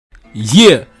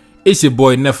Yeah, it's your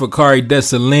boy Neferkari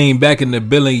Dessalines back in the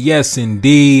building, yes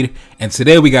indeed. And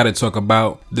today we got to talk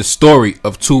about the story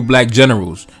of two black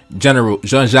generals, General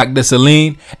Jean-Jacques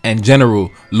Dessalines and General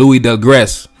Louis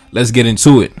Delgrès. Let's get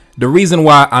into it. The reason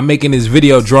why I'm making this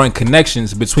video drawing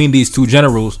connections between these two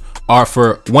generals are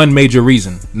for one major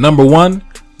reason. Number one,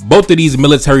 both of these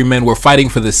military men were fighting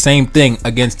for the same thing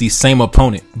against the same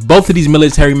opponent. Both of these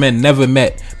military men never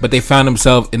met, but they found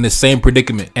themselves in the same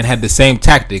predicament and had the same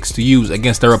tactics to use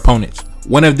against their opponents.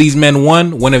 One of these men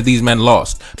won, one of these men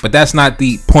lost. But that's not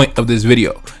the point of this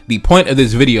video. The point of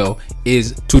this video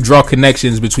is to draw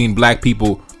connections between black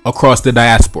people across the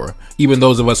diaspora, even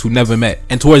those of us who never met.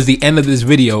 And towards the end of this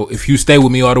video, if you stay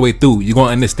with me all the way through, you're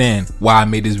gonna understand why I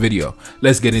made this video.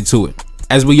 Let's get into it.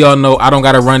 As we all know, I don't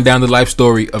gotta run down the life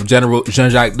story of General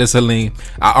Jean-Jacques Dessalines.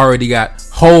 I already got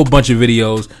a whole bunch of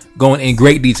videos going in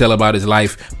great detail about his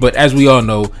life. But as we all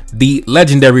know, the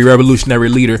legendary revolutionary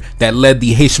leader that led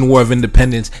the Haitian War of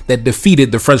Independence, that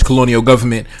defeated the French colonial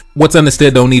government, what's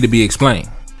understood don't need to be explained.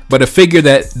 But a figure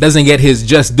that doesn't get his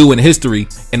just due in history,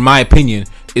 in my opinion,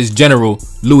 is General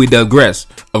Louis Delgrès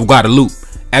of Guadeloupe.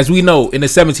 As we know, in the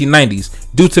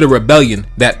 1790s, due to the rebellion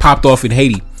that popped off in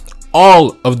Haiti,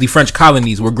 all of the French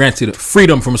colonies were granted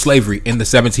freedom from slavery in the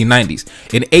 1790s.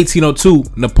 In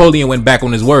 1802, Napoleon went back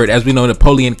on his word. As we know,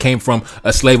 Napoleon came from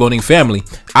a slave-owning family.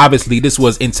 Obviously, this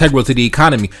was integral to the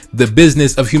economy. The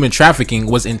business of human trafficking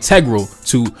was integral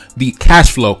to the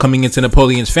cash flow coming into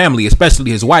Napoleon's family,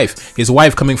 especially his wife. His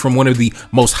wife coming from one of the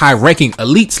most high-ranking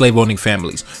elite slave-owning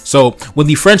families. So when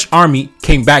the French army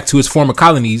came back to its former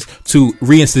colonies to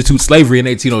reinstitute slavery in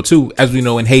 1802, as we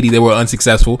know, in Haiti, they were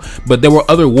unsuccessful, but there were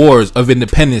other wars of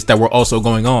independence that were also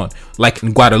going on, like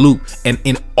in Guadeloupe and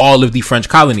in all of the French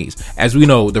colonies. As we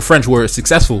know, the French were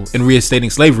successful in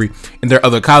reinstating slavery in their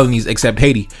other colonies except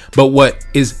Haiti. But what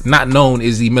is not known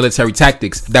is the military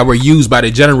tactics that were used by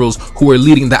the generals who were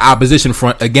leading the opposition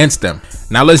front against them.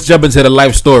 Now let's jump into the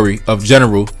life story of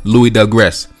General Louis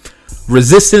Delgrès.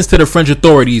 Resistance to the French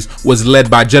authorities was led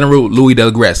by General Louis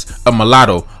Delgrès, a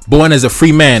mulatto, born as a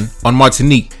free man on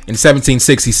Martinique in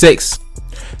 1766.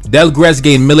 Delgrès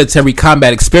gained military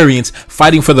combat experience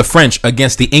fighting for the French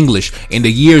against the English in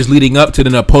the years leading up to the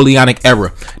Napoleonic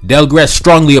era. Delgrès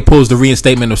strongly opposed the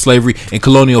reinstatement of slavery in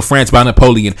colonial France by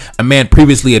Napoleon, a man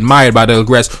previously admired by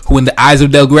Delgrès, who in the eyes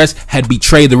of Delgrès had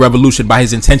betrayed the revolution by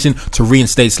his intention to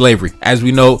reinstate slavery. As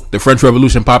we know, the French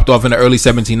Revolution popped off in the early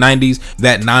 1790s.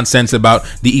 That nonsense about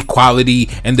the equality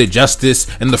and the justice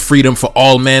and the freedom for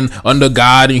all men under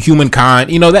God and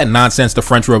humankind, you know, that nonsense, the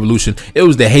French Revolution. It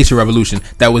was the Haitian Revolution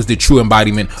that was the true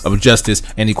embodiment of justice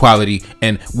and equality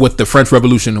and what the French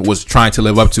Revolution was trying to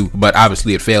live up to. But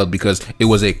obviously it failed because it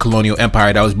was a colonial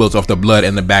empire that was built off the blood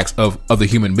and the backs of other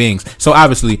human beings. So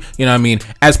obviously, you know what I mean,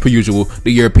 as per usual,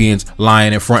 the Europeans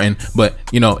lying and fronting. But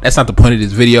you know, that's not the point of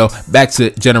this video. Back to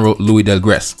General Louis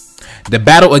Delgrès. The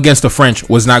battle against the French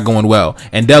was not going well,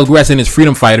 and Delgrès and his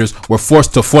freedom fighters were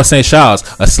forced to Fort Saint-Charles,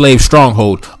 a slave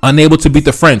stronghold. Unable to beat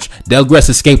the French, Delgrès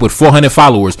escaped with 400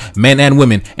 followers, men and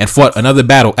women, and fought another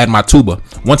battle at Matouba.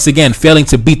 Once again, failing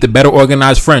to beat the better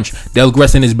organized French,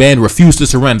 Delgrès and his band refused to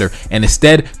surrender and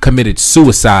instead committed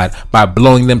suicide by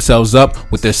blowing themselves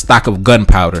up with their stock of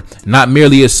gunpowder. Not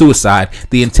merely a suicide,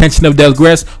 the intention of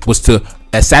Delgrès was to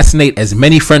assassinate as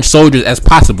many French soldiers as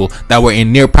possible that were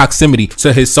in near proximity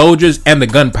to his soldiers and the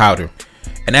gunpowder.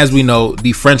 And as we know,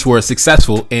 the French were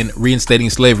successful in reinstating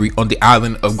slavery on the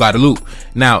island of Guadeloupe.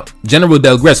 Now, General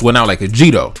Delgrès went out like a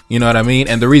G-Do, you know what I mean?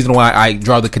 And the reason why I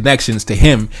draw the connections to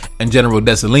him and General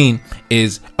Dessalines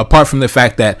is, apart from the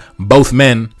fact that both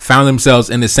men found themselves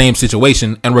in the same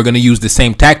situation and were going to use the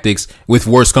same tactics with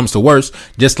worse comes to worse,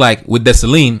 just like with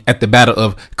Dessalines at the Battle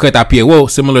of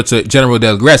Crête-à-Pierrot, similar to General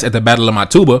Delgrès at the Battle of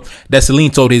Matouba,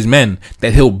 Dessalines told his men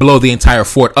that he'll blow the entire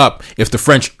fort up if the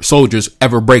French soldiers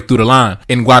ever break through the line.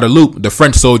 In Guadeloupe, the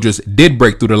French soldiers did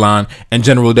break through the line, and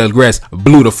General Delgrès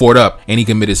blew the fort up and he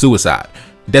committed suicide.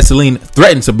 Dessalines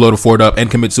threatened to blow the fort up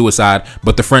and commit suicide,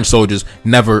 but the French soldiers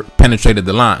never penetrated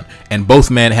the line. And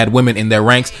both men had women in their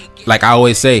ranks. Like I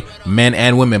always say, men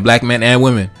and women, black men and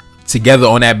women, together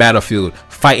on that battlefield,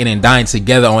 fighting and dying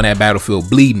together on that battlefield,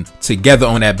 bleeding together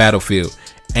on that battlefield.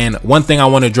 And one thing I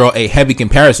want to draw a heavy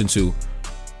comparison to,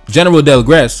 General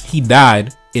Delgrès, he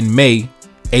died in May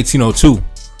 1802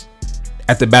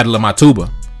 at the Battle of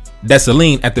Matouba.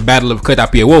 Dessalines at the Battle of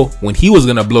Crête-à-Pierrot, when he was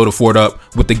going to blow the fort up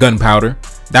with the gunpowder,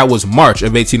 that was March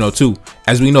of 1802.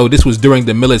 As we know, this was during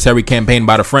the military campaign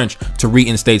by the French to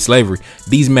reinstate slavery.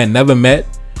 These men never met.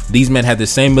 These men had the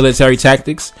same military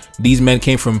tactics. These men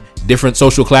came from different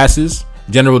social classes.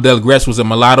 General Delgrès was a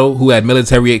mulatto who had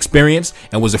military experience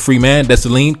and was a free man.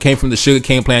 Dessalines came from the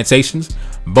sugarcane plantations.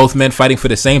 Both men fighting for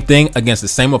the same thing against the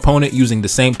same opponent using the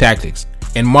same tactics.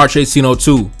 In March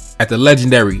 1802, at the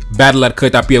legendary Battle at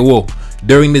Cotapiawo,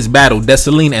 during this battle,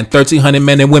 Dessalines and 1,300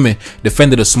 men and women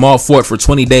defended a small fort for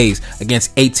 20 days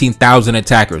against 18,000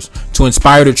 attackers. To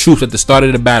inspire the troops at the start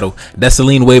of the battle,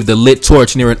 Dessalines waved a lit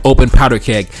torch near an open powder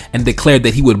keg and declared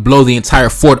that he would blow the entire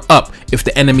fort up if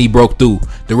the enemy broke through.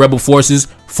 The rebel forces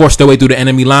forced their way through the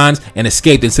enemy lines and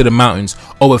escaped into the mountains.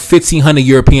 Over 1,500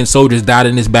 European soldiers died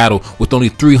in this battle, with only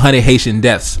 300 Haitian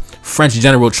deaths. French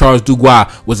General Charles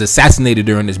Dugois was assassinated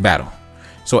during this battle.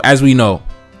 So as we know,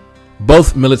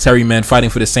 both military men fighting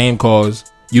for the same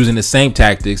cause, using the same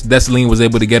tactics. Dessalines was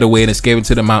able to get away and escape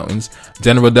into the mountains.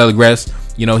 General Delgrès,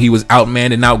 he was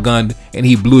outmanned and outgunned, and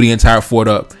he blew the entire fort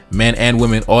up. Men and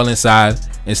women all inside.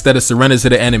 Instead of surrender to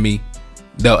the enemy,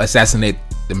 they'll assassinate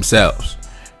themselves.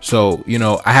 So,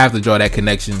 I have to draw that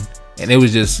connection. And it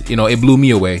was just, it blew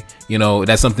me away.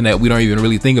 That's something that we don't even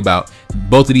really think about.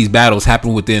 Both of these battles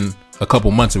happened within a couple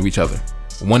months of each other.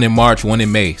 One in March, one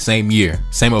in May, same year,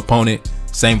 same opponent,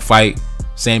 same fight,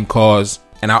 same cause.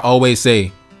 And I always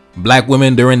say, black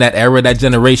women during that era, that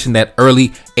generation, that early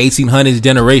 1800s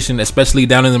generation, especially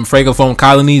down in them Francophone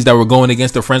colonies that were going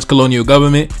against the French colonial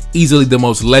government, easily the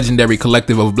most legendary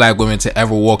collective of black women to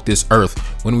ever walk this earth.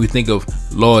 When we think of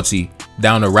loyalty,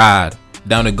 down to ride,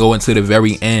 down to go into the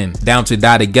very end, down to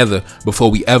die together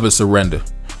before we ever surrender.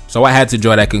 So I had to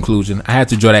draw that conclusion. I had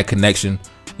to draw that connection.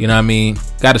 You know what I mean?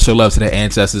 Got to show love to the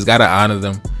ancestors. Got to honor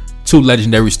them. Two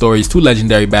legendary stories, two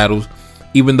legendary battles.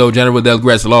 Even though General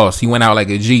Delgrès lost, he went out like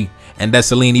a G. And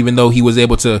Dessalines, even though he was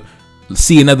able to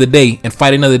see another day and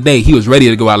fight another day, he was ready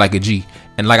to go out like a G.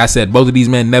 And like I said, both of these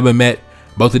men never met.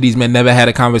 Both of these men never had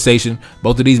a conversation.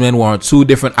 Both of these men were on two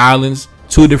different islands,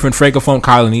 two different Francophone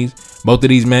colonies. Both of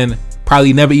these men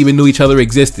probably never even knew each other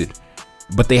existed.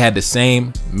 But they had the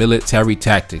same military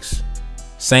tactics.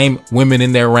 Same women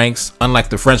in their ranks.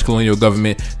 Unlike the French colonial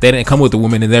government, they didn't come with the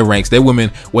women in their ranks. Their women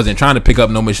wasn't trying to pick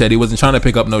up no machete, wasn't trying to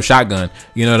pick up no shotgun.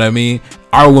 You know what I mean?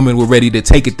 Our women were ready to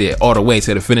take it there all the way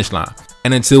to the finish line.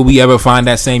 And until we ever find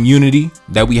that same unity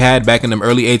that we had back in them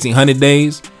early 1800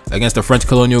 days against the French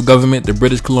colonial government, the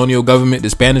British colonial government, the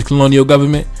Spanish colonial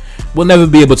government, we'll never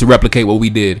be able to replicate what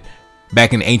we did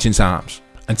back in ancient times.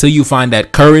 Until you find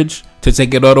that courage to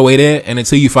take it all the way there, and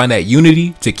until you find that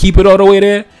unity to keep it all the way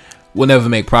there, we'll never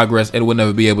make progress, and we'll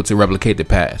never be able to replicate the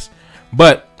past.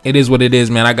 But it is what it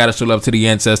is, man. I gotta show love to the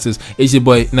ancestors. It's your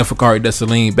boy Neferkari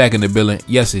Dessalines back in the building.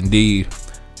 Yes, indeed.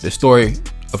 The story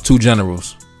of two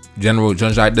generals, General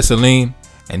Jean-Jacques Dessalines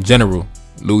and General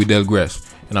Louis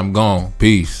Delgrès. And I'm gone.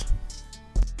 Peace.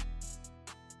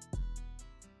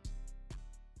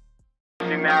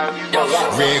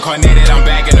 Reincarnated, I'm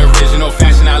back in original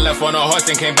fashion. I left on a horse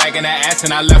and came back in that ass,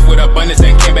 and I left with abundance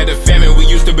and came back to famine. We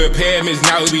used to be pyramids,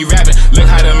 now we be rapping. Look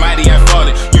how the mighty have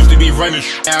fallen. Used to be running,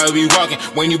 now we be walking.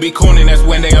 When you be cooning, that's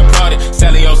when they applauded.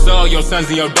 Selling your soul, your sons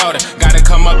and your daughter. Gotta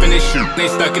come up in this shit, they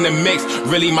stuck in the mix.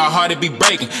 Really, my heart it be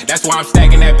breaking. That's why I'm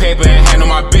stacking that paper and handle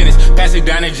my business. Pass it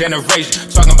down in generation.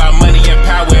 Talking about money and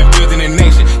power and building a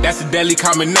nation. That's a deadly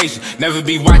combination. Never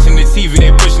be watching the TV,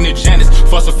 they pushing agendas,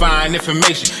 falsifying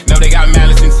information. Know they got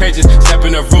malice intentions. Step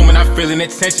in the room and I'm feeling the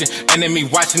tension. Enemy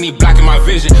watching, he blocking my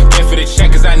vision. Get for the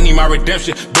check cause I need my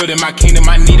redemption. Building my kingdom,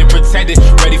 I need it protected.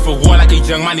 Ready for war like a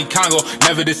young Money Congo.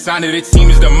 Never decided the team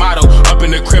is the motto. Up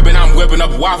in the crib and I'm whipping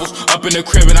up waffles. Up in the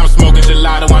crib and I'm smoking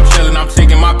gelato. I'm chilling, I'm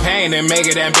taking my pain and make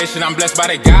it ambition. I'm blessed by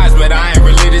the gods, but I ain't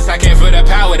religious. I came for the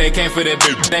power, they came for the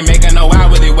bitch. They making no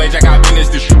hourly wage, I got business.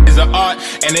 This is an art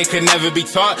and they could never be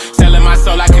taught. Selling my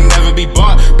soul, I can never be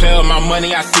bought. Play with my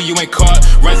money, I see you ain't caught.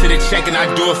 Run to the check and I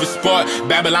do it for sport.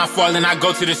 Babylon falling, I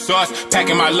go to the source.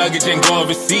 Packing my luggage and go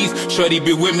overseas. Shorty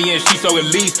be with me and she so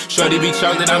elite. Shorty be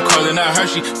chocolate, I'm calling her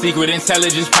Hershey. Secret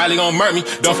intelligence probably gon' murk me.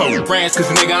 Don't fuck with brands cause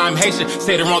nigga I'm Haitian.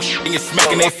 Say the wrong shit and you're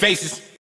smacking their faces.